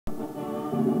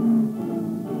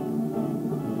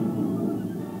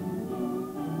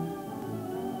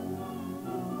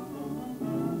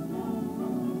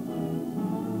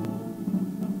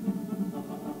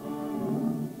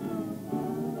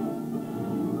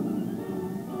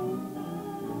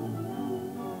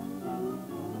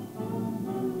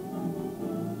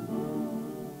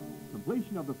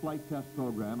completion of the flight test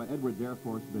program at Edwards Air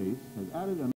Force Base has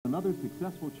added another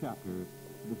successful chapter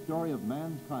to the story of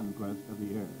man's conquest of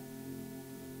the air.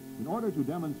 In order to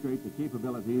demonstrate the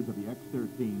capabilities of the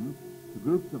X-13 to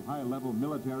groups of high-level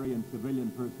military and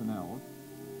civilian personnel,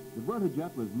 the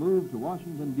Vertijet was moved to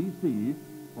Washington, D.C.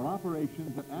 for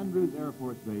operations at Andrews Air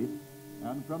Force Base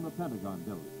and from the Pentagon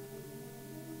building.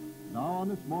 Now, on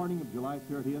this morning of July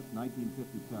 30th,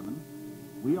 1957,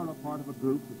 we are a part of a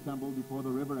group assembled before the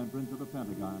river entrance of the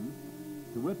Pentagon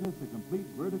to witness a complete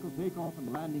vertical takeoff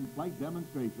and landing flight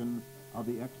demonstration of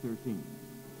the X-13.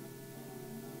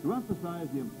 To emphasize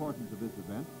the importance of this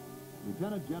event,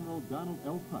 Lieutenant General Donald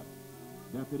L. Tutt,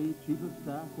 Deputy Chief of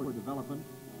Staff for Development,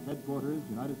 Headquarters,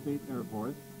 United States Air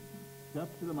Force,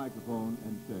 steps to the microphone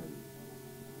and says,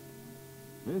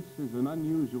 "This is an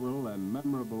unusual and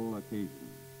memorable occasion.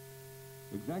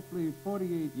 Exactly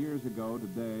 48 years ago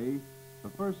today, the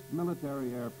first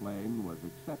military airplane was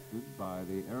accepted by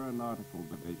the Aeronautical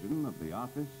Division of the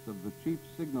Office of the Chief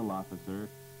Signal Officer,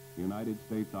 United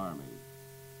States Army.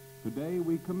 Today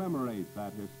we commemorate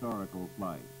that historical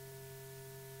flight.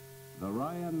 The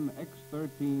Ryan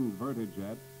X-13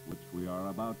 Vertijet, which we are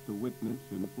about to witness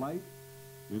in flight,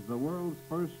 is the world's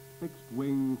first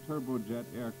fixed-wing turbojet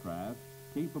aircraft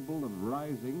capable of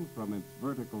rising from its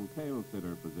vertical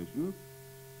tail-sitter position,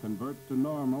 convert to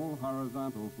normal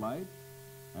horizontal flight,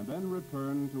 and then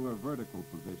return to a vertical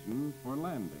position for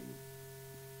landing.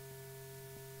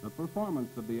 The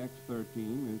performance of the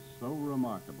X-13 is so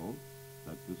remarkable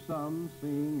that to some,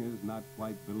 seeing is not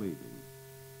quite believing.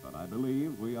 But I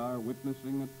believe we are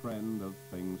witnessing a trend of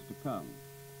things to come.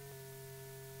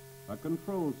 A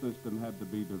control system had to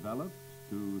be developed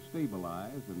to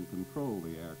stabilize and control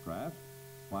the aircraft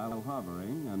while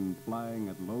hovering and flying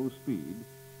at low speed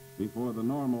before the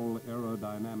normal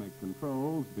aerodynamic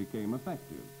controls became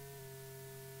effective.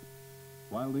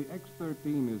 While the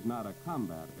X-13 is not a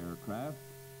combat aircraft,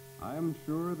 I am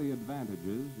sure the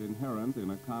advantages inherent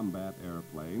in a combat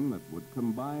airplane that would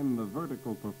combine the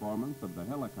vertical performance of the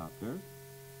helicopter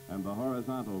and the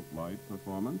horizontal flight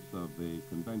performance of the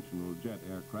conventional jet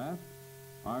aircraft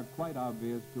are quite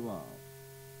obvious to all.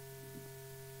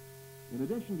 In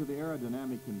addition to the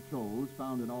aerodynamic controls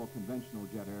found in all conventional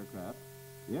jet aircraft,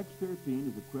 the X-13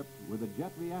 is equipped with a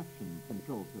jet reaction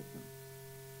control system.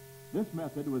 This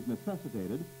method was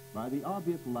necessitated by the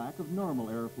obvious lack of normal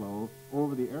airflow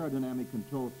over the aerodynamic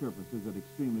control surfaces at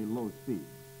extremely low speeds.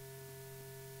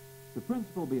 The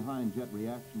principle behind jet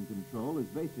reaction control is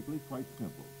basically quite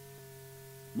simple.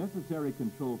 Necessary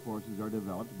control forces are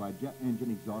developed by jet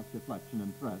engine exhaust deflection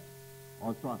and thrust,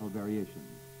 or throttle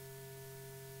variations.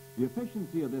 The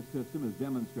efficiency of this system is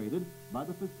demonstrated by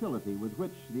the facility with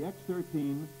which the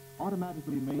X-13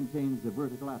 automatically maintains the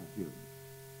vertical attitude.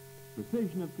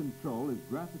 Precision of control is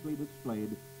graphically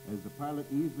displayed as the pilot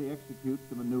easily executes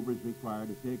the maneuvers required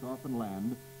to take off and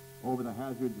land over the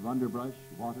hazards of underbrush,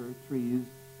 water, trees,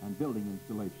 and building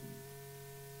installations.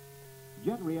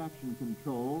 Jet reaction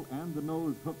control and the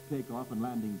nose hook takeoff and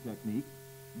landing technique,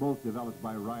 both developed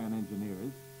by Ryan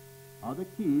engineers, are the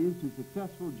keys to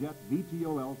successful jet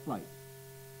VTOL flight.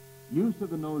 Use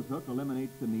of the nose hook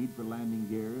eliminates the need for landing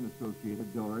gear and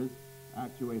associated doors,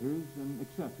 actuators, and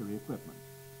accessory equipment.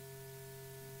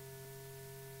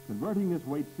 Converting this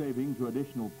weight saving to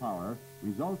additional power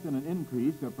results in an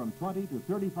increase of from 20 to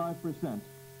 35%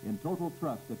 in total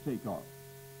thrust at takeoff.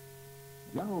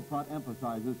 General Tutt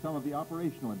emphasizes some of the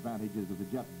operational advantages of the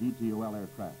jet VTOL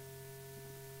aircraft.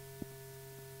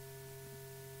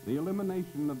 The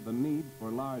elimination of the need for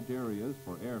large areas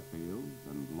for airfields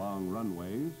and long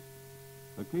runways,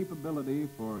 the capability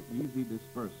for easy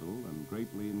dispersal and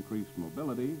greatly increased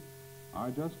mobility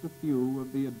are just a few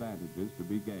of the advantages to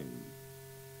be gained.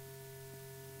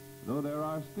 Though there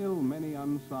are still many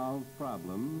unsolved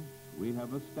problems, we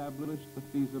have established the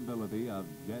feasibility of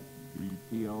jet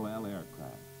VTOL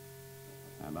aircraft,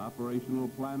 and operational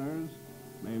planners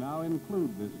may now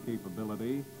include this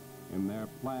capability in their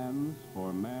plans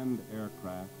for manned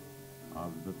aircraft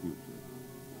of the future.